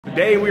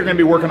Today we're gonna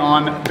be working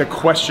on the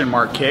question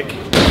mark kick.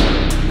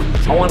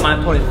 I want my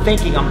opponent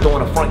thinking I'm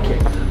throwing a front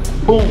kick.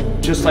 Boom,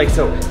 just like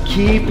so.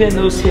 Keeping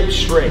those hips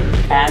straight.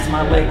 As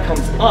my leg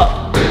comes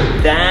up,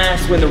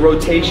 that's when the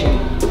rotation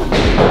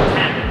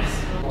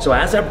happens. So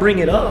as I bring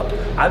it up,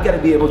 I've got to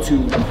be able to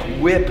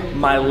whip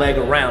my leg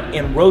around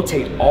and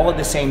rotate all at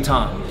the same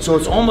time. So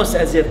it's almost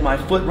as if my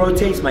foot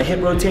rotates, my hip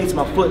rotates,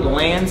 my foot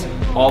lands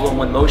all in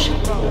one motion.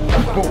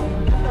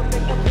 Boom.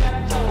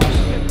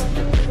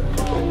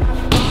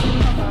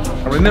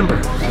 Remember,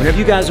 whenever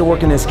you guys are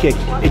working this kick,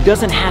 it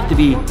doesn't have to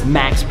be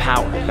max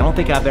power. I don't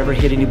think I've ever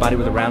hit anybody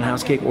with a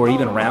roundhouse kick or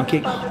even a round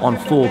kick on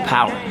full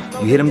power.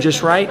 You hit them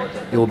just right,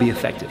 it will be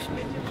effective.